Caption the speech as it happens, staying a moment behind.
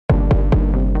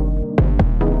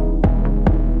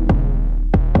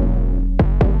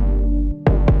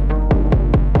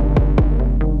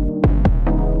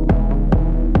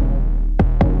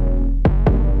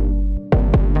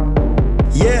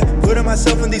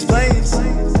in these planes,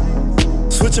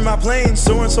 switching my planes,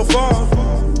 soaring so far.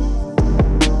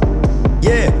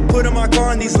 Yeah, putting my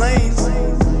car in these lanes,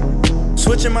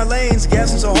 switching my lanes,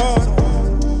 gassing so hard.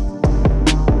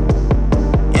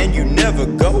 And you never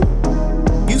go,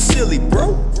 you silly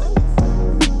bro.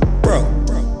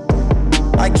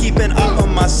 I keep an eye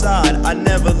on my side, I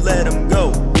never let him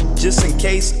go. Just in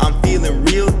case I'm feeling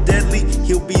real deadly,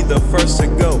 he'll be the first to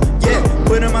go. Yeah,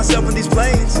 putting myself in these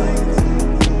planes,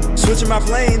 switching my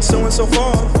planes, soaring so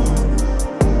far.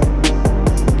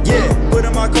 Yeah,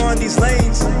 putting my car in these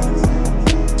lanes,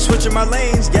 switching my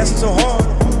lanes, gassing so hard.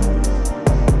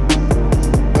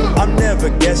 I'm never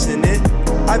guessing it,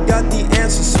 I've got the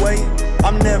answer, sway.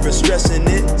 I'm never stressing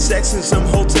it, sex in some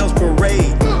hotel's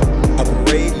parade. A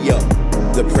parade, yo,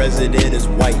 the president is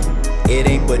white. It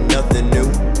ain't but nothing new,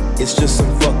 it's just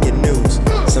some fucking news.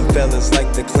 Some fellas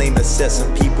like to claim a set,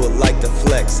 some people like to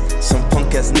flex. Some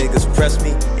punk ass niggas press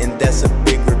me, and that's a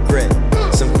big regret.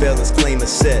 Some fellas claim a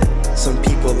set, some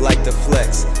people like to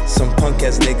flex. Some punk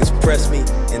ass niggas press me,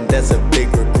 and that's a big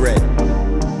regret.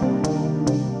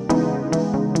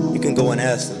 You can go and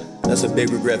ask them, that's a big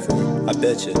regret for me, I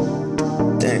bet you.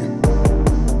 Damn.